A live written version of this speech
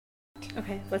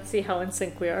Okay, let's see how in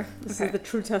sync we are. This is the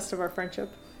true test of our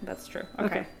friendship. That's true.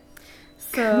 Okay.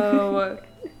 So,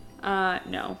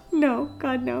 no. No,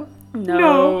 God, no.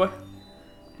 No.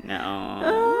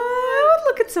 I would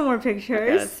look at some more pictures.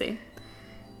 Okay, let's see.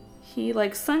 He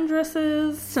likes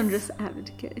sundresses. Sundress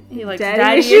advocate. He likes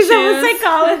daddy issues. I'm a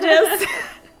psychologist.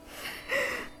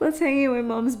 Let's hang in my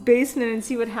mom's basement and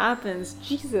see what happens.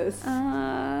 Jesus.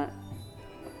 I'm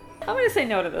gonna say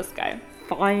no to this guy.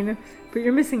 Fine, but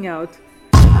you're missing out.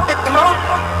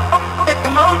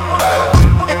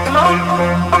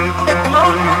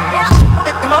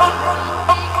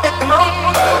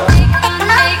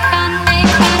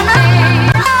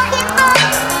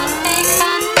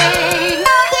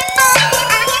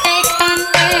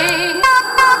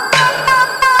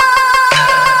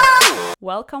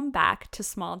 Welcome back to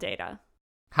Small Data.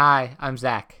 Hi, I'm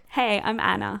Zach. Hey, I'm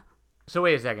Anna. So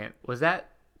wait a second. Was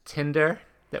that Tinder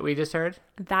that we just heard?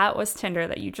 That was Tinder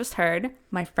that you just heard.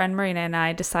 My friend Marina and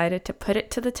I decided to put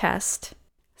it to the test.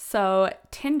 So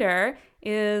Tinder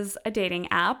is a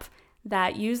dating app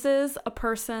that uses a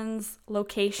person's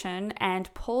location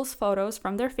and pulls photos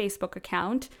from their Facebook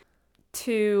account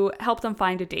to help them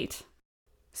find a date.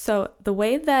 So the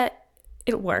way that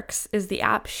it works is the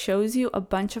app shows you a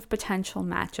bunch of potential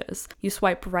matches. You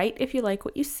swipe right if you like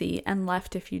what you see and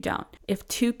left if you don't. If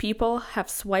two people have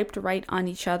swiped right on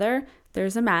each other,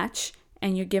 there's a match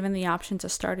and you're given the option to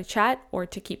start a chat or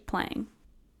to keep playing.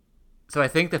 So I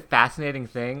think the fascinating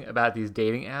thing about these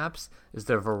dating apps is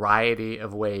the variety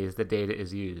of ways the data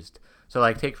is used. So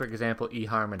like take for example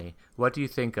eHarmony. What do you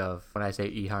think of when I say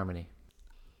eHarmony?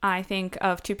 I think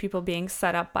of two people being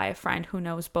set up by a friend who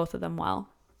knows both of them well.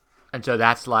 And so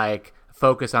that's like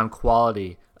focus on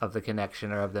quality of the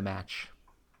connection or of the match.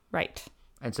 Right.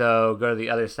 And so go to the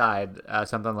other side,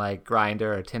 something like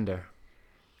Grindr or Tinder.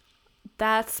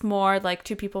 That's more like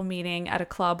two people meeting at a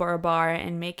club or a bar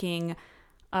and making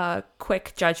a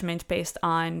quick judgment based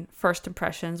on first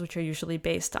impressions, which are usually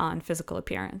based on physical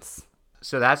appearance.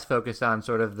 So that's focused on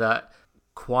sort of the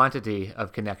quantity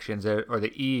of connections or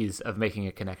the ease of making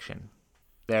a connection.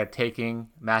 They're taking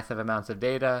massive amounts of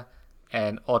data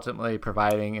and ultimately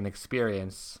providing an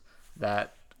experience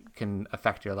that can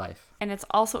affect your life. And it's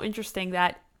also interesting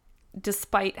that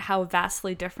despite how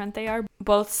vastly different they are,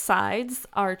 both sides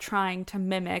are trying to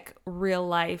mimic real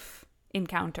life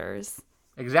encounters.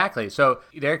 Exactly. So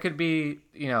there could be,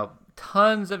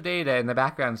 tons of data in the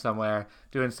background somewhere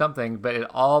doing something, but it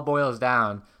all boils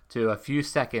down to a few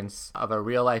seconds of a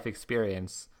real life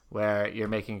experience where you're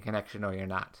making a connection or you're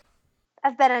not.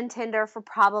 I've been on Tinder for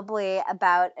probably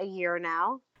about a year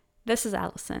now. This is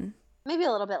Allison. Maybe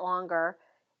a little bit longer.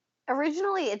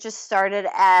 Originally, it just started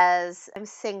as I'm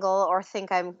single or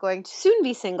think I'm going to soon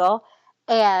be single,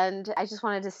 and I just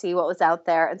wanted to see what was out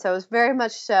there. And so it was very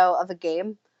much so of a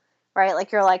game, right?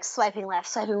 Like you're like swiping left,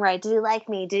 swiping right. Did you like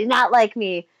me? Did you not like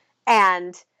me?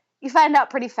 And you find out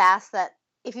pretty fast that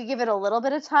if you give it a little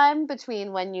bit of time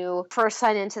between when you first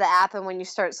sign into the app and when you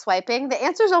start swiping, the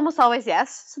answer is almost always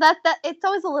yes. So that it's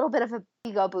always a little bit of an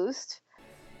ego boost.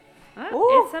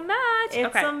 Oh, it's a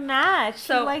match. It's a match.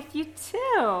 So, he liked you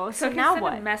too. So now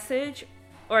what? A message,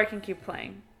 or I can keep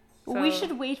playing. So, we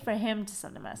should wait for him to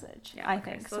send a message. Yeah, I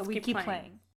think so. We keep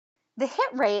playing. The hit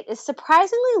rate is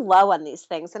surprisingly low on these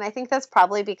things, and I think that's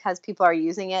probably because people are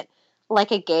using it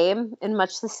like a game in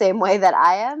much the same way that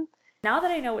I am. Now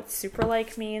that I know what super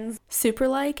like means, super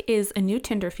like is a new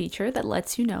Tinder feature that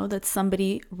lets you know that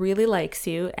somebody really likes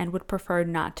you and would prefer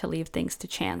not to leave things to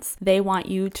chance. They want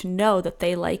you to know that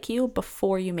they like you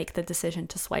before you make the decision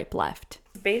to swipe left.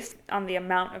 Based on the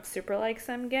amount of super likes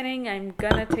I'm getting, I'm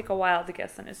gonna take a while to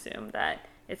guess and assume that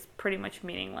it's pretty much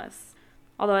meaningless.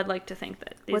 Although I'd like to think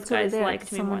that these guys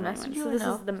liked me more than anyone. So this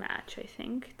is the match, I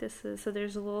think. So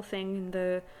there's a little thing in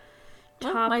the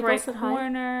top right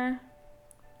corner.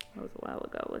 That was a while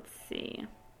ago. Let's see.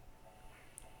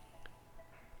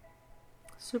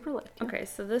 Super liked you. Okay,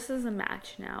 so this is a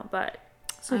match now, but...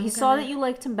 So he saw that you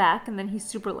liked him back, and then he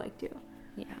super liked you.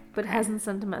 Yeah. But hasn't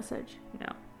sent a message. No.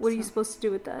 What are you supposed to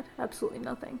do with that? Absolutely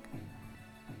nothing.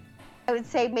 I would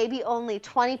say maybe only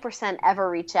 20% ever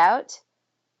reach out.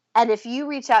 And if you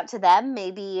reach out to them,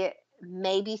 maybe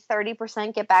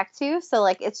 30% get back to you. So,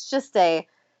 it's just a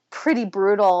pretty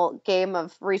brutal game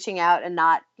of reaching out and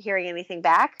not hearing anything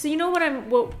back. So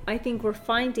what I think we're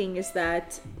finding is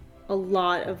that a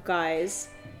lot of guys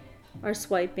are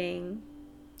swiping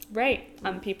right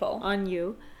on people, on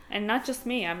you, and not just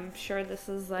me. I'm sure this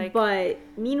is But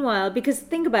meanwhile, because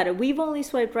think about it, we've only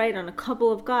swiped right on a couple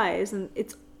of guys, and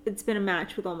it's been a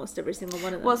match with almost every single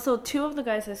one of them. Well, so two of the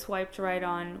guys I swiped right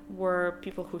on were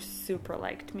people who super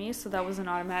liked me, so that was an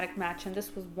automatic match, and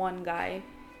this was one guy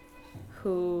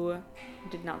who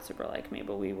did not super like me,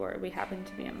 but we happened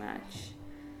to be a match.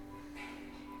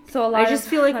 So I just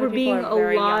feel like we're being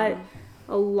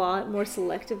a lot more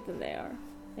selective than they are.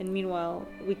 And meanwhile,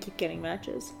 we keep getting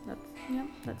matches.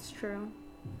 That's true.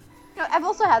 I've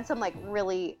also had some like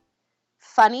really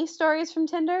funny stories from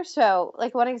Tinder. So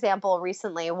like one example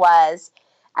recently was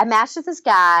I matched with this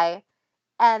guy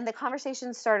and the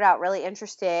conversation started out really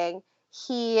interesting.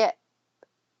 He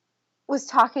was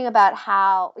talking about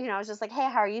how, I was just like, hey,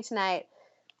 how are you tonight?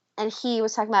 And he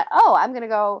was talking about, oh, I'm going to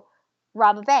go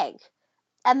rob a bank.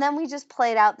 And then we just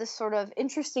played out this sort of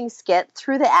interesting skit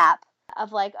through the app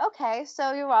of like, okay,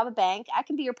 so you rob a bank. I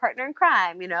can be your partner in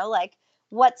crime, like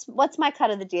what's my cut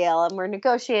of the deal? And we're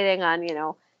negotiating on,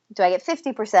 do I get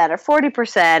 50% or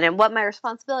 40% and what my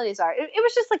responsibilities are. It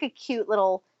was just like a cute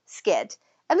little skit.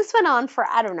 And this went on for,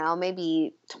 I don't know,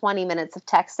 maybe 20 minutes of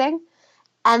texting.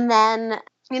 And then,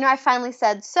 I finally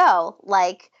said, so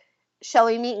like, shall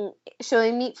we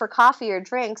meet for coffee or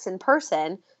drinks in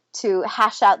person to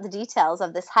hash out the details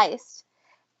of this heist?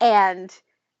 And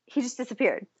he just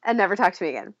disappeared and never talked to me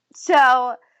again.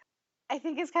 So I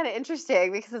think it's kind of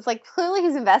interesting because it's like clearly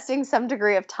he's investing some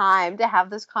degree of time to have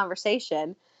this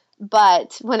conversation.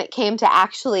 But when it came to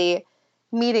actually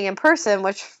meeting in person,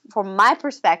 which from my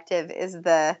perspective is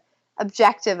the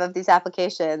objective of these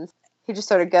applications, he just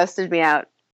sort of ghosted me out.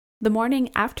 The morning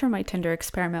after my Tinder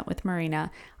experiment with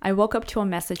Marina, I woke up to a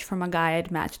message from a guy I'd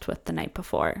matched with the night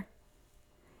before.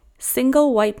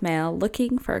 Single white male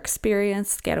looking for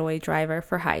experienced getaway driver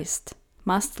for heist.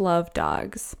 Must love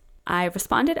dogs. I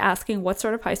responded asking what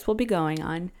sort of heist we'll be going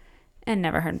on and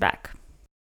never heard back.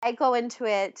 I go into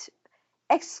it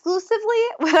exclusively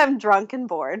when I'm drunk and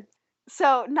bored.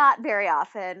 So not very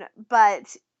often,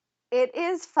 but it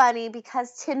is funny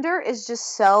because Tinder is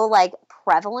just so like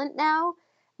prevalent now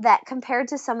that compared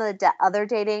to some of the other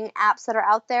dating apps that are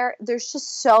out there, there's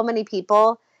just so many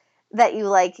people that you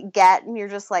like get and you're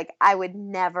just like, I would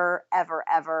never, ever,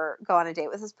 ever go on a date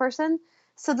with this person.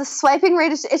 So the swiping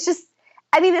rate is, it's just,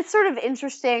 it's sort of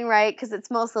interesting, right? Because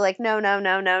it's mostly like, no.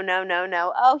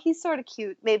 Oh, he's sort of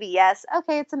cute. Maybe yes.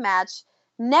 Okay, it's a match.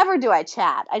 Never do I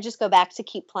chat. I just go back to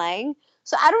keep playing.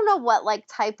 So I don't know what like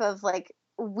type of like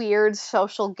weird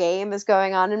social game is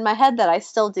going on in my head that I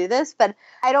still do this, but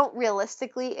I don't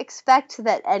realistically expect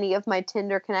that any of my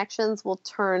Tinder connections will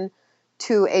turn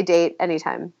to a date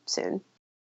anytime soon.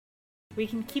 We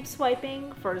can keep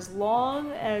swiping for as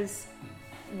long as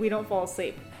we don't fall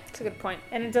asleep. That's a good point.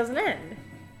 And it doesn't end.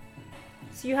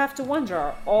 So you have to wonder,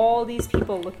 are all these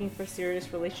people looking for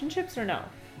serious relationships or no?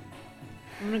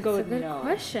 I'm going to go with no. That's a good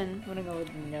question. I'm going to go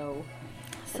with no.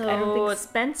 So I don't think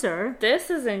Spencer... This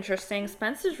is interesting.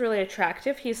 Spencer's really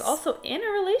attractive. He's also in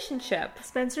a relationship.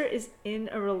 Spencer is in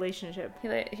a relationship.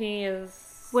 He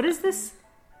is... What is this?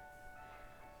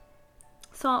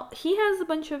 So he has a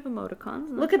bunch of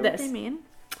emoticons. Look at this. What they mean.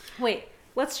 Wait,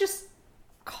 let's just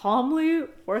calmly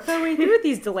work our way through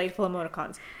these delightful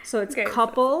emoticons. So it's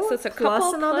couple, so it's a plus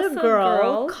couple another plus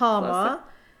girl, comma,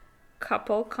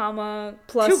 couple, comma,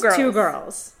 plus two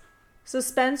girls. So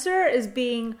Spencer is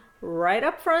being right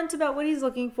up front about what he's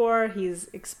looking for. He's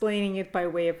explaining it by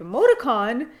way of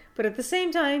emoticon, but at the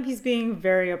same time, he's being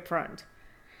very upfront.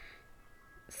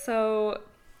 So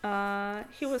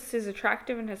he's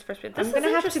attractive in his first bit. I'm going to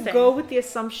have to go with the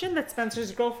assumption that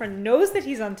Spencer's girlfriend knows that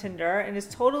he's on Tinder and is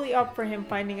totally up for him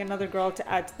finding another girl to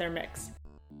add to their mix.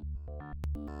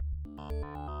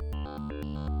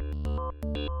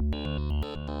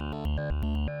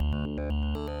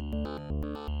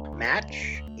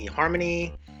 Match,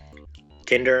 eHarmony,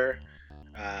 Tinder,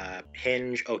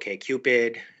 Hinge,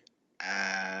 OkCupid,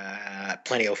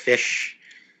 Plenty of Fish.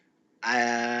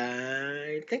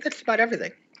 I think that's about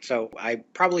everything. So I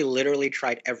probably literally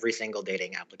tried every single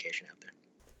dating application out there.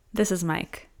 This is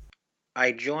Mike.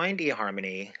 I joined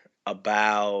eHarmony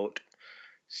about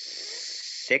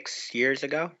 6 years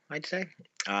ago, I'd say.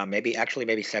 Maybe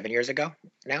 7 years ago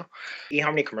now.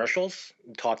 eHarmony commercials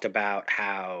talked about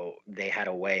how they had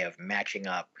a way of matching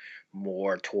up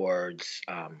more towards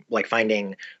like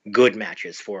finding good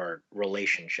matches for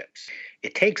relationships.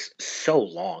 It takes so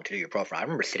long to do your profile. I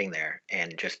remember sitting there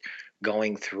and just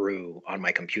going through on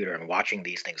my computer and watching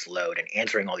these things load and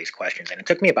answering all these questions. And it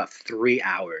took me about 3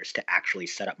 hours to actually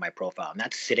set up my profile. And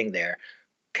that's sitting there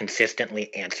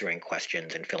consistently answering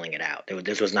questions and filling it out.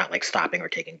 This was not like stopping or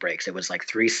taking breaks. It was like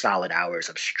 3 solid hours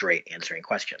of straight answering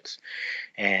questions.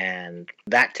 And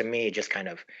that to me just kind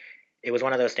of, it was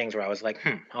one of those things where I was like,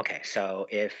 okay, so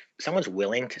if someone's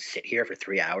willing to sit here for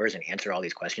 3 hours and answer all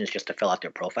these questions just to fill out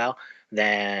their profile,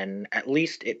 then at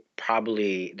least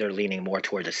they're leaning more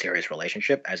towards a serious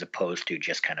relationship as opposed to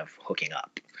just kind of hooking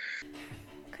up.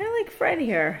 Kind of like Fred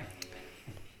here,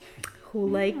 who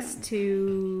likes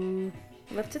to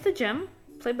lift at the gym,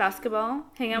 play basketball,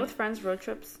 hang out with friends, road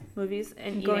trips, movies,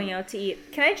 and going eating. out to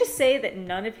eat. Can I just say that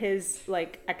none of his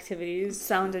like activities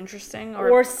Sound interesting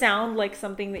or sound like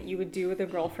something that you would do with a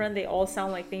girlfriend? They all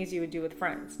sound like things you would do with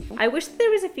friends. I wish there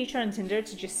was a feature on Tinder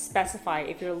to just specify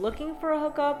if you're looking for a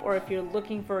hookup or if you're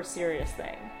looking for a serious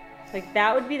thing. Like,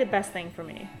 that would be the best thing for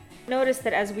me. Notice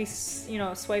that as we,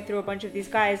 swipe through a bunch of these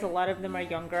guys, a lot of them are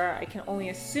younger. I can only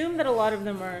assume that a lot of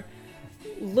them are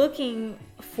looking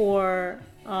for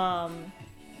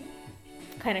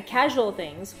kind of casual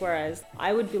things, whereas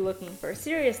I would be looking for a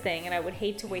serious thing, and I would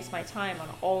hate to waste my time on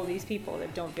all these people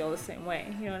that don't feel the same way.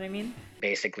 You know what I mean?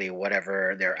 Basically,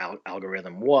 whatever their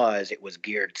algorithm was, it was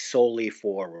geared solely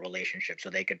for relationships.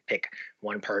 So they could pick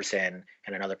one person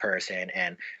and another person,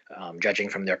 and judging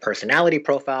from their personality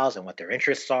profiles and what their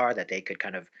interests are, that they could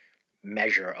kind of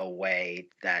measure a way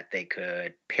that they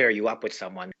could pair you up with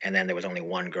someone. And then there was only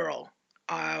one girl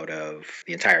out of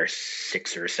the entire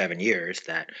 6 or 7 years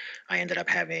that I ended up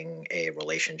having a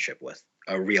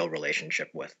real relationship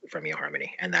with from eHarmony.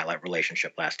 And that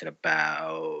relationship lasted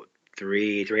about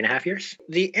 3.5 years.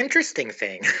 The interesting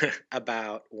thing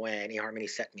about when eHarmony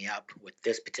set me up with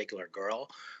this particular girl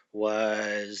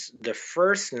was the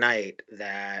first night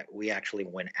that we actually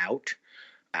went out.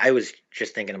 I was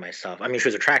just thinking to myself, I mean, she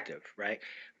was attractive, right?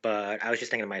 But I was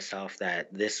just thinking to myself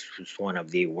that this was one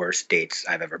of the worst dates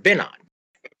I've ever been on.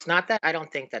 It's not that I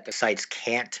don't think that the sites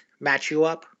can't match you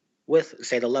up with,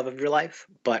 say, the love of your life,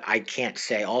 but I can't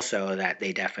say also that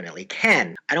they definitely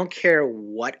can. I don't care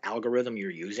what algorithm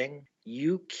you're using,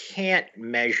 you can't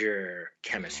measure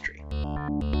chemistry.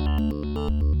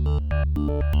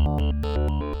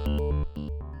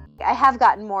 I have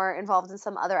gotten more involved in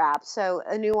some other apps. So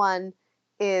a new one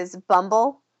is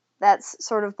Bumble that's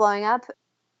sort of blowing up.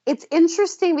 It's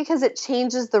interesting because it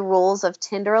changes the rules of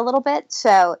Tinder a little bit.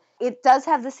 So it does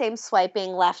have the same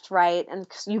swiping left, right, and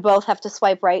you both have to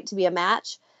swipe right to be a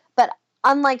match. But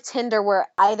unlike Tinder, where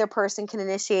either person can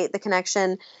initiate the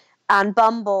connection, on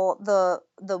Bumble,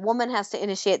 the woman has to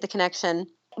initiate the connection.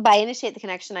 By initiate the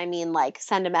connection, I mean like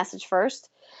send a message first.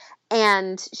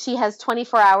 And she has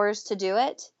 24 hours to do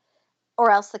it,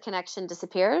 or else the connection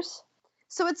disappears.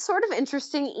 So it's sort of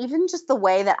interesting, even just the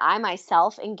way that I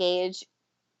myself engage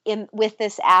with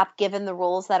this app, given the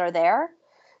rules that are there.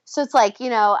 So it's like,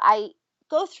 I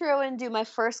go through and do my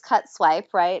first cut swipe,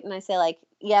 right? And I say like,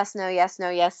 yes, no, yes, no,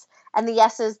 yes. And the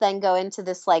yeses then go into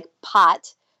this like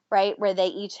pot, right? Where they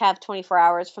each have 24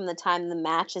 hours from the time the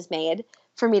match is made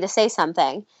for me to say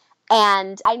something.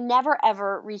 And I never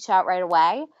ever reach out right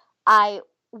away. I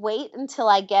wait until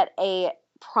I get a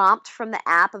prompt from the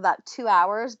app about 2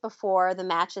 hours before the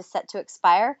match is set to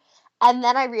expire. And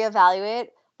then I reevaluate,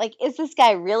 like, is this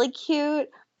guy really cute?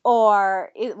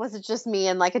 Or was it just me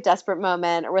in like a desperate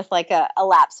moment or with like a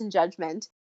lapse in judgment?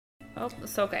 Oh,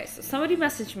 so okay. So somebody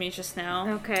messaged me just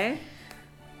now. Okay.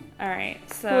 All right.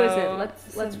 So who is it?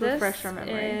 Let's refresh our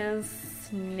memory.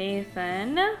 Is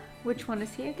Nathan? Which one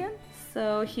is he again?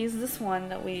 So he's this one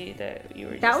that you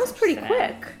were. That was pretty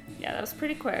quick. Yeah, that was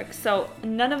pretty quick. So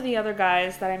none of the other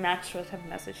guys that I matched with have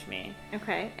messaged me.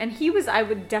 Okay, and he was, I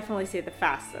would definitely say, the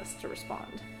fastest to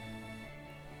respond.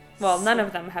 Well, none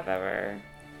of them have ever,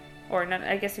 or none.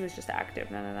 I guess he was just active.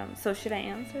 None of them. So should I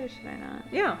answer or should I not?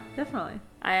 Yeah, definitely.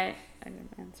 I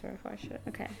didn't answer if I should.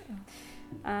 Okay.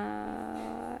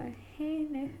 Hey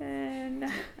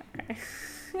Nathan. Okay.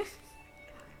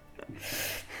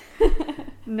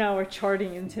 Now we're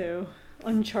charting into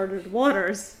uncharted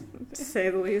waters, to say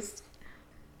the least.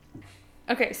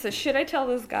 Okay, so should I tell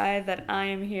this guy that I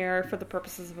am here for the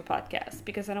purposes of a podcast?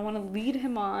 Because I don't want to lead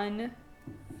him on,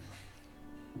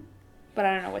 but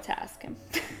I don't know what to ask him.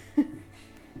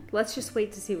 Let's just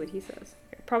wait to see what he says.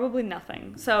 Probably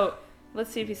nothing. So let's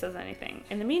see if he says anything.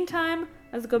 In the meantime,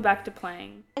 let's go back to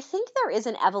playing. I think there is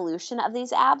an evolution of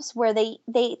these apps where they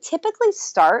typically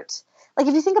start, like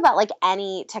if you think about like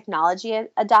any technology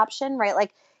adoption, right?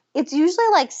 Like it's usually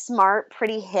like smart,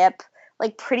 pretty hip,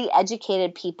 like pretty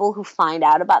educated people who find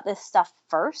out about this stuff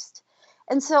first.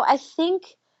 And so I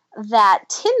think that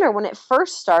Tinder, when it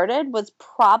first started, was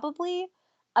probably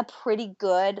a pretty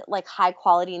good, like high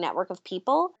quality network of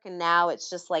people. And now it's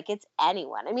just like, it's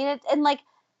anyone. I mean, and like,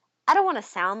 I don't want to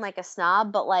sound like a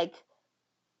snob, but like,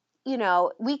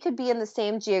 we could be in the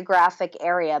same geographic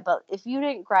area, but if you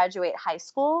didn't graduate high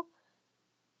school,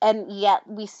 and yet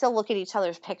we still look at each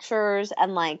other's pictures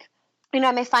and like,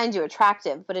 I may find you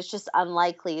attractive, but it's just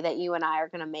unlikely that you and I are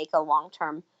going to make a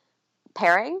long-term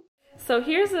pairing. So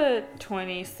here's a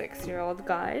 26-year-old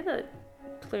guy that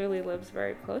clearly lives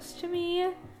very close to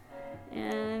me.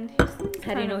 And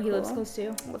How do you know he lives close to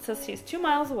you? Well, it says he's 2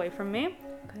 miles away from me.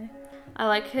 Okay. I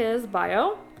like his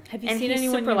bio. Have you And seen he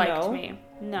anyone super you liked know? me.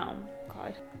 No.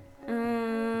 God.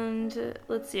 And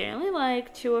let's see, I only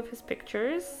like 2 of his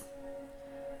pictures.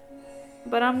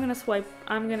 But I'm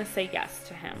gonna say yes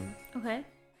to him. Okay.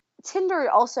 Tinder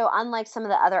also, unlike some of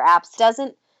the other apps,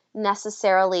 doesn't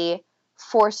necessarily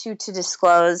force you to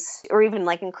disclose or even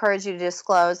like encourage you to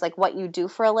disclose like what you do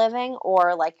for a living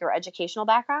or like your educational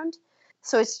background.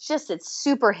 So it's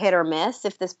super hit or miss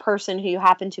if this person who you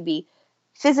happen to be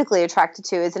physically attracted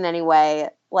to is in any way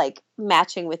like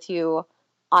matching with you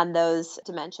on those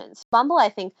dimensions. Bumble, I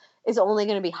think, is only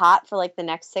going to be hot for like the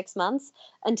next 6 months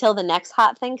until the next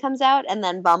hot thing comes out, and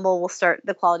then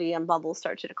the quality on Bumble will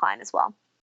start to decline as well.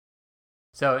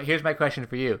 So here's my question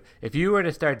for you. If you were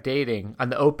to start dating on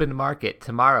the open market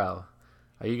tomorrow,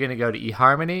 are you going to go to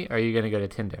eHarmony or are you going to go to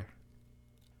Tinder?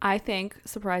 I think,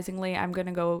 surprisingly, I'm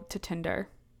gonna go to Tinder.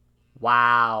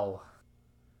 Wow.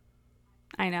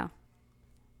 I know.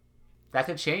 That's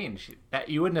a change.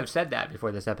 You wouldn't have said that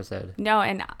before this episode. No,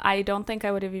 and I don't think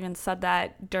I would have even said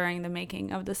that during the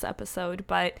making of this episode,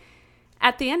 but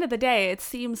at the end of the day, it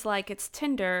seems like it's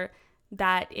Tinder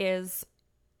that is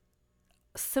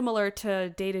similar to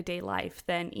day-to-day life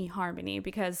than eHarmony,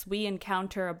 because we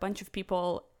encounter a bunch of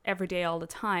people every day all the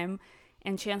time,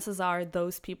 and chances are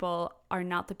those people are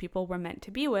not the people we're meant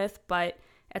to be with, but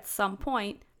at some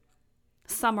point,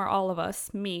 some or all of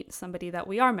us meet somebody that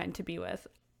we are meant to be with.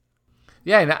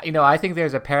 Yeah, and I think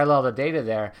there's a parallel to data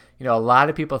there. A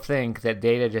lot of people think that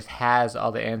data just has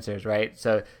all the answers, right?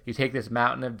 So you take this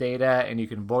mountain of data and you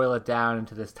can boil it down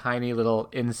into this tiny little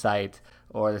insight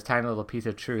or this tiny little piece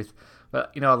of truth.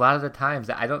 But, a lot of the times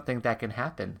I don't think that can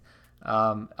happen.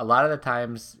 A lot of the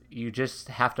times you just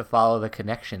have to follow the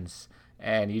connections,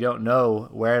 and you don't know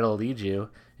where it'll lead you,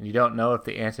 and you don't know if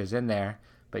the answer's in there,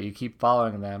 but you keep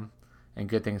following them and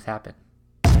good things happen.